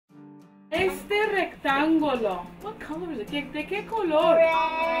Este rectángulo. What color is it? ¿De qué color?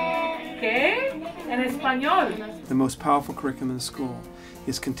 ¿Qué? En español. The most powerful curriculum in the school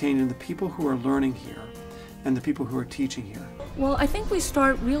is contained in the people who are learning here and the people who are teaching here. Well, I think we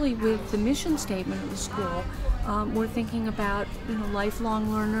start really with the mission statement of the school. We're thinking about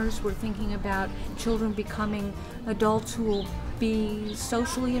lifelong learners. We're thinking about children becoming adults who will be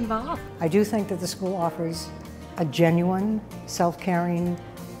socially involved. I do think that the school offers a genuine, self-caring,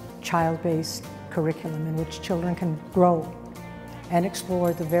 child-based curriculum in which children can grow and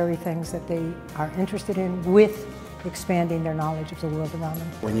explore the very things that they are interested in with expanding their knowledge of the world around them.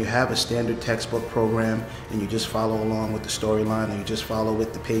 When you have a standard textbook program and you just follow along with the storyline and you just follow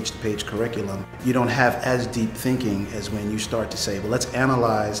with the page-to-page curriculum, you don't have as deep thinking as when you start to say, well, let's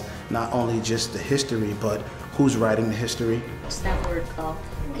analyze not only just the history, but who's writing the history. What's that word called?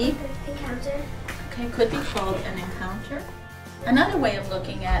 Encounter. Okay, could be called an encounter. Another way of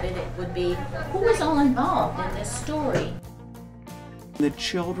looking at it would be, who was all involved in this story? The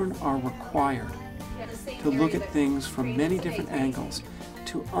children are required to look at things from many different angles,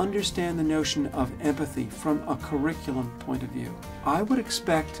 to understand the notion of empathy from a curriculum point of view. I would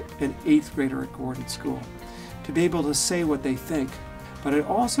expect an 8th grader at Gordon School to be able to say what they think, but I'd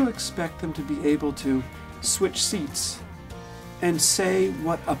also expect them to be able to switch seats and say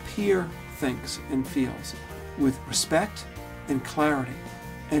what a peer thinks and feels with respect and clarity,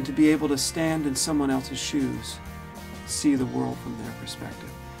 and to be able to stand in someone else's shoes, see the world from their perspective.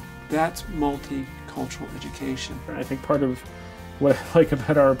 That's multicultural education. I think part of what I like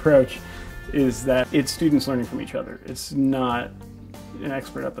about our approach is that it's students learning from each other. It's not an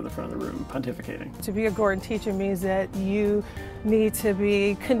expert up in the front of the room pontificating. To be a Gordon teacher means that you need to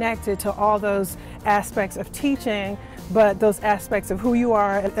be connected to all those aspects of teaching, but those aspects of who you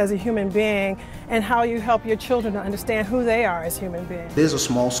are as a human being and how you help your children to understand who they are as human beings. It is a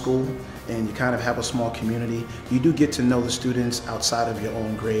small school and you kind of have a small community. You do get to know the students outside of your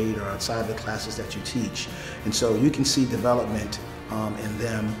own grade or outside the classes that you teach. And so you can see development in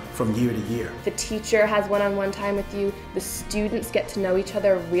them from year to year. The teacher has one-on-one time with you. The students get to know each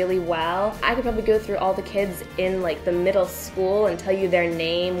other really well. I could probably go through all the kids in the middle school and tell you their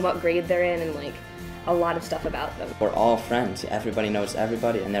name, what grade they're in, and a lot of stuff about them. We're all friends. Everybody knows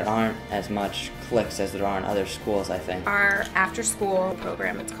everybody, and there aren't as much cliques as there are in other schools, I think. Our after-school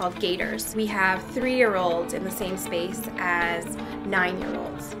program, it's called Gators. We have 3-year-olds in the same space as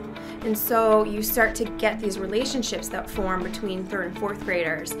 9-year-olds. And so you start to get these relationships that form between 3rd and 4th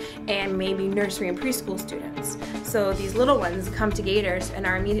graders and maybe nursery and preschool students. So these little ones come to Gators and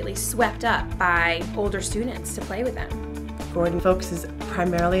are immediately swept up by older students to play with them. Gordon focuses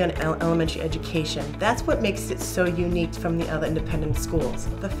primarily on elementary education. That's what makes it so unique from the other independent schools.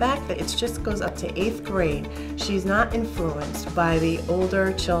 The fact that it just goes up to 8th grade, she's not influenced by the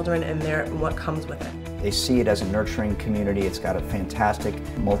older children and what comes with it. They see it as a nurturing community. It's got a fantastic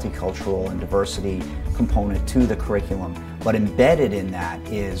multicultural and diversity component to the curriculum, but embedded in that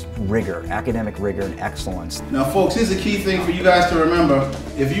is rigor, academic rigor and excellence. Now folks, here's a key thing for you guys to remember.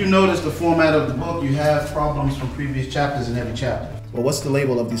 If you notice the format of the book, you have problems from previous chapters in every chapter. Well, what's the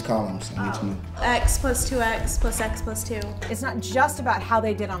label of these columns? I need to know. X plus 2x plus x plus 2. It's not just about how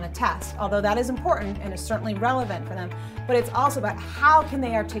they did on a test, although that is important and is certainly relevant for them, but it's also about how can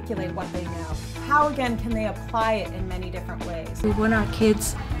they articulate what they know. How, again, can they apply it in many different ways? We want our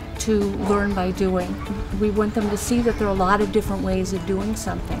kids to learn by doing. We want them to see that there are a lot of different ways of doing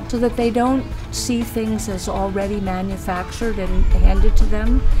something so that they don't see things as already manufactured and handed to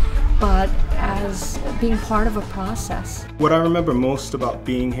them, but as being part of a process. What I remember most about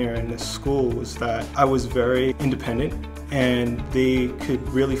being here in this school was that I was very independent and they could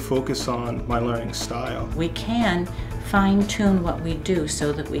really focus on my learning style. We can fine-tune what we do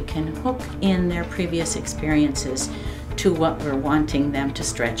so that we can hook in their previous experiences to what we're wanting them to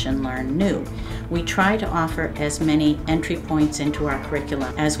stretch and learn new. We try to offer as many entry points into our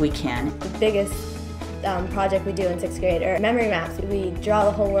curriculum as we can. The biggest project we do in 6th grade are memory maps. We draw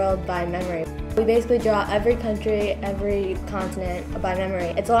the whole world by memory. We basically draw every country, every continent by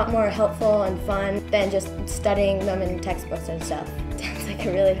memory. It's a lot more helpful and fun than just studying them in textbooks and stuff. It sounds like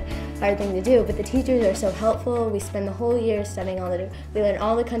a really hard thing to do, but the teachers are so helpful. We spend the whole year studying we learn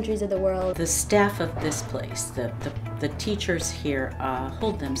all the countries of the world. The staff of this place, the teachers here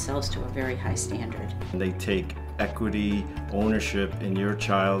hold themselves to a very high standard. They take equity, ownership in your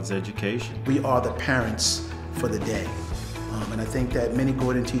child's education. We are the parents for the day. And I think that many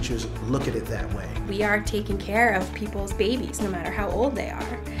Gordon teachers look at it that way. We are taking care of people's babies, no matter how old they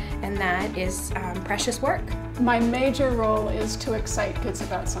are, and that is precious work. My major role is to excite kids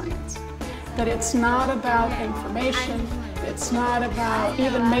about science. That it's not about information, It's not about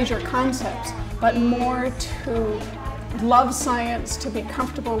even major concepts, but more to love science, to be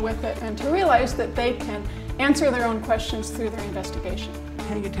comfortable with it, and to realize that they can answer their own questions through their investigation.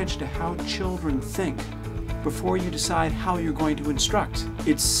 Paying attention to how children think before you decide how you're going to instruct.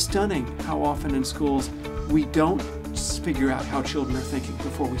 It's stunning how often in schools we don't figure out how children are thinking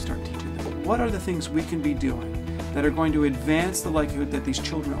before we start teaching them. What are the things we can be doing that are going to advance the likelihood that these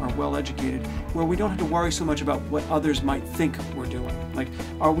children are well educated, where we don't have to worry so much about what others might think we're doing? Like,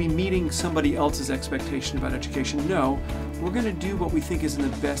 are we meeting somebody else's expectation about education? No, we're going to do what we think is in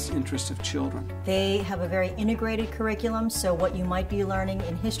the best interest of children. They have a very integrated curriculum, so what you might be learning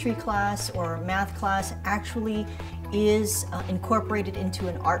in history class or math class actually is incorporated into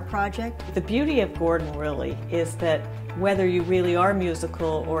an art project. The beauty of Gordon really is that whether you really are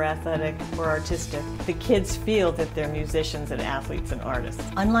musical or athletic or artistic, the kids feel that they're musicians and athletes and artists.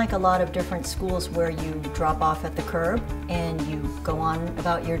 Unlike a lot of different schools where you drop off at the curb and you go on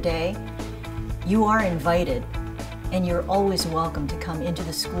about your day, you are invited and you're always welcome to come into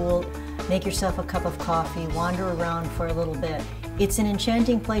the school, make yourself a cup of coffee, wander around for a little bit. It's an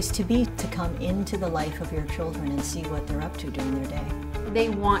enchanting place to be, to come into the life of your children and see what they're up to during their day. They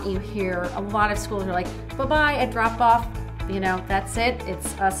want you here. A lot of schools are like, bye-bye at drop-off, you know, that's it.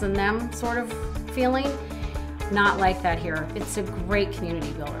 It's us and them sort of feeling. Not like that here. It's a great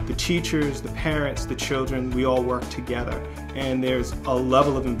community builder. The teachers, the parents, the children, we all work together. And there's a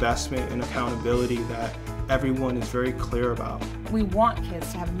level of investment and accountability that everyone is very clear about. We want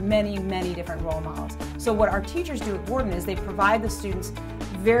kids to have many, many different role models. So what our teachers do at Gordon is they provide the students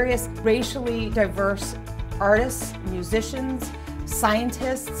various racially diverse artists, musicians,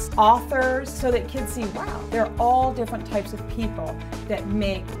 scientists, authors, so that kids see, wow, they're all different types of people that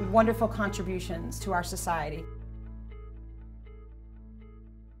make wonderful contributions to our society.